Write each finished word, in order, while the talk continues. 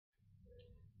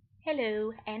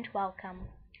Hello and welcome.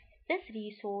 This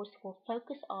resource will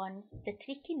focus on the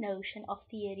tricky notion of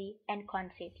theory and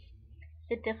concepts,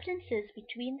 the differences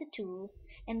between the two,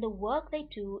 and the work they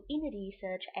do in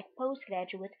research at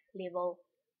postgraduate level.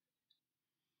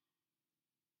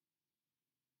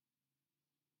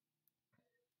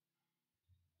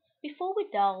 Before we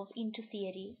delve into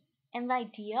theory and the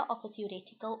idea of a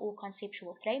theoretical or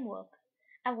conceptual framework,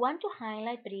 I want to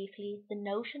highlight briefly the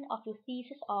notion of your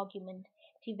thesis argument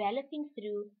developing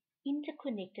through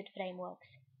interconnected frameworks.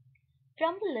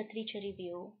 From the literature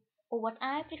review, or what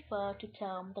I prefer to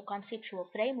term the conceptual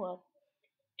framework,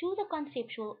 to the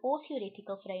conceptual or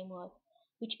theoretical framework,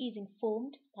 which is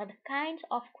informed by the kinds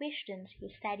of questions your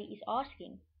study is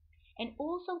asking, and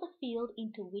also the field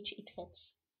into which it fits,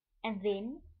 and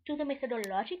then to the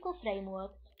methodological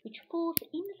framework, which pulls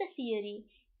in the theory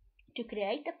to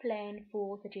create a plan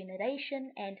for the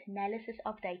generation and analysis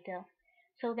of data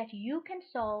so that you can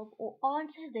solve or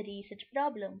answer the research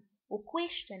problem or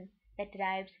question that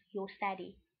drives your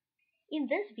study. In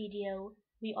this video,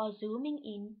 we are zooming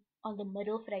in on the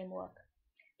middle framework.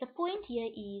 The point here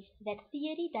is that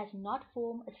theory does not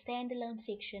form a standalone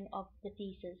section of the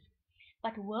thesis,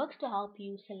 but works to help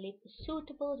you select a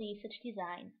suitable research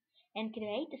design and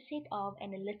create a set of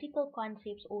analytical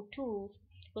concepts or tools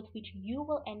with which you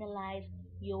will analyze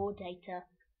your data.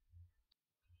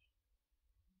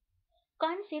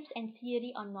 Concepts and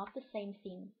theory are not the same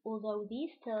thing, although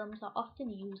these terms are often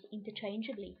used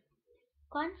interchangeably.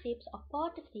 Concepts are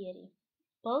part of theory,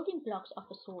 building blocks of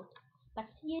a sort, but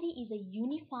theory is a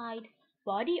unified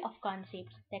body of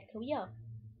concepts that cohere.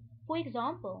 For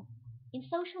example, in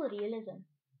social realism,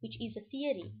 which is a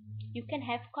theory, you can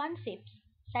have concepts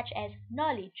such as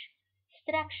knowledge,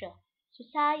 structure,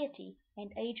 society,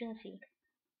 and agency.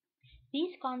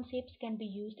 These concepts can be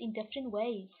used in different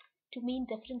ways to mean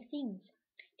different things,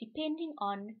 depending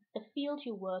on the field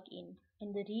you work in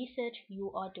and the research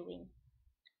you are doing.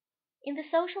 In the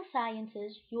social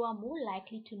sciences, you are more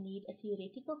likely to need a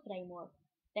theoretical framework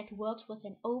that works with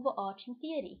an overarching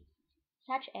theory,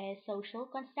 such as social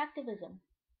constructivism,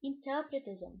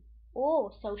 interpretism,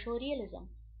 or social realism,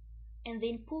 and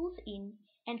then pulls in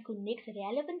and connects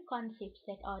relevant concepts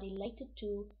that are related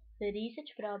to the research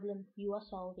problem you are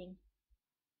solving.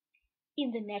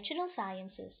 In the natural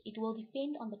sciences, it will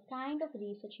depend on the kind of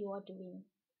research you are doing,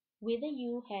 whether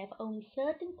you have only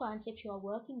certain concepts you are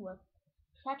working with,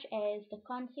 such as the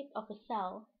concept of a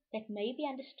cell that may be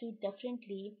understood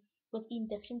differently within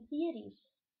different theories,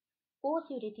 or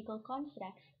theoretical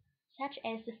constructs, such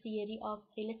as the theory of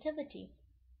relativity.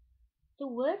 The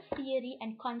words theory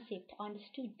and concept are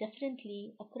understood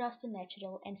differently across the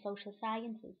natural and social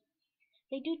sciences.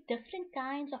 They do different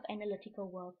kinds of analytical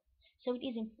work, so it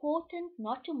is important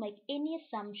not to make any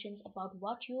assumptions about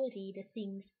what your reader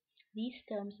thinks these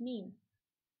terms mean.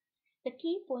 The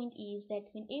key point is that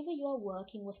whenever you are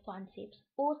working with concepts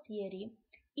or theory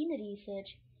in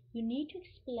research, you need to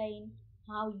explain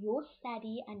how your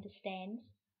study understands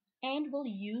and will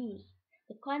use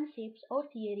the concepts or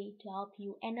theory to help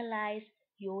you analyze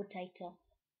your data.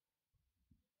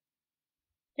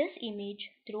 This image,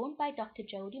 drawn by Dr.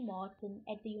 Jody Martin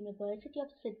at the University of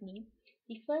Sydney,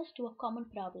 refers to a common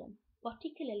problem,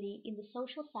 particularly in the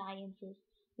social sciences,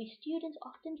 where students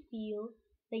often feel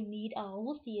they need a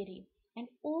whole theory and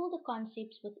all the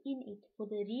concepts within it for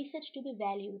the research to be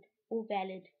valued or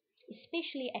valid,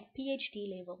 especially at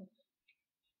PhD level.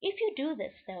 If you do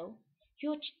this, though,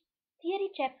 your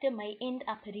theory chapter may end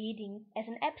up reading as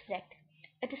an abstract,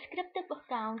 a descriptive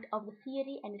account of the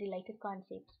theory and related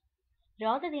concepts,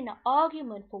 rather than an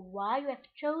argument for why you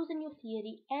have chosen your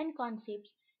theory and concepts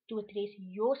to address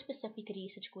your specific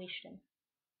research question.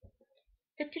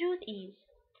 The truth is,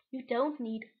 you don't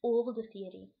need all the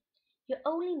theory. You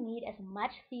only need as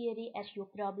much theory as your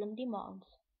problem demands.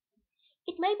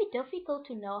 It may be difficult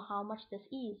to know how much this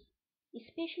is,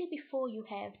 especially before you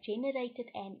have generated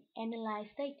and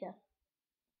analyzed data.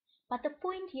 But the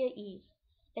point here is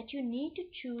that you need to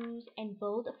choose and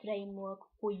build a framework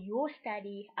for your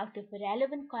study out of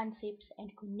relevant concepts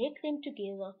and connect them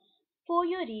together for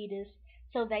your readers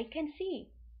so they can see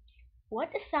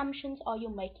what assumptions are you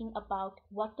making about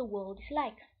what the world is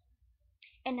like,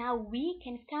 and how we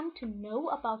can come to know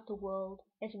about the world,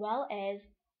 as well as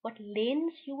what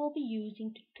lens you will be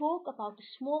using to talk about the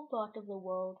small part of the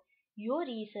world your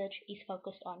research is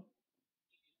focused on.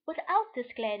 Without this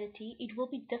clarity, it will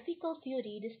be difficult for your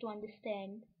readers to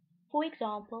understand, for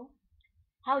example,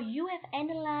 how you have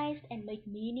analyzed and made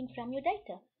meaning from your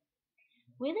data.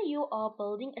 Whether you are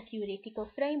building a theoretical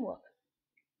framework,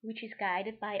 which is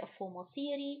guided by a formal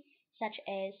theory such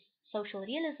as social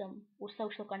realism or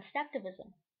social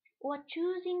constructivism, or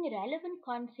choosing relevant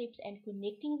concepts and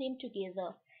connecting them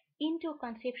together into a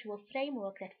conceptual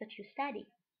framework that fits your study.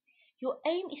 Your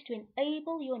aim is to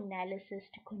enable your analysis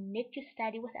to connect your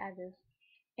study with others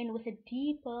and with a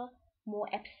deeper, more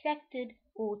abstracted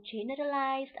or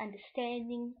generalized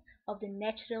understanding of the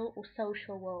natural or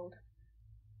social world.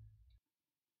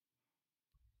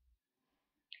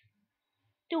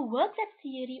 The work that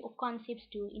theory or concepts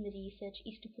do in research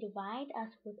is to provide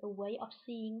us with a way of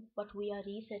seeing what we are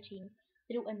researching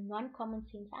through a non-common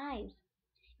sense eyes.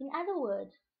 In other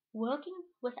words, working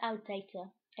with our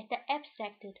data at the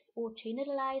abstracted or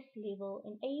generalized level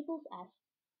enables us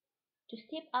to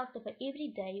step out of an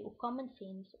everyday or common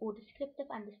sense or descriptive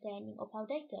understanding of our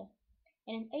data,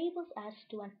 and enables us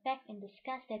to unpack and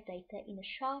discuss that data in a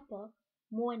sharper,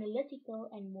 more analytical,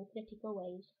 and more critical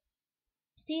ways.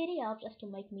 Theory helps us to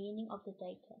make meaning of the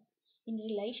data in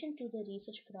relation to the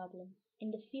research problem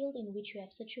in the field in which you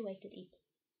have situated it.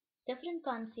 Different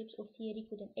concepts or theory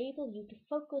could enable you to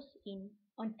focus in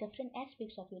on different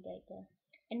aspects of your data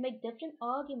and make different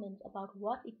arguments about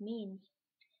what it means.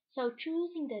 So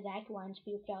choosing the right ones for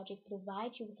your project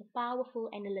provides you with a powerful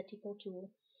analytical tool.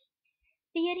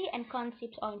 Theory and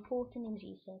concepts are important in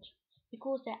research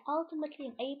because they ultimately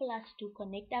enable us to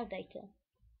connect our data,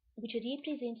 which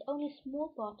represents only a small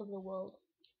part of the world,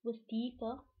 with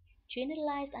deeper,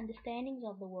 generalized understandings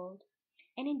of the world.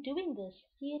 And in doing this,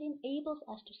 theory enables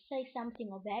us to say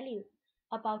something of value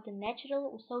about the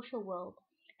natural or social world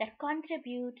that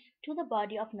contributes to the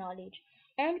body of knowledge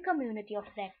and community of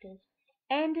practice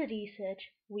and the research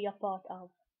we are part of.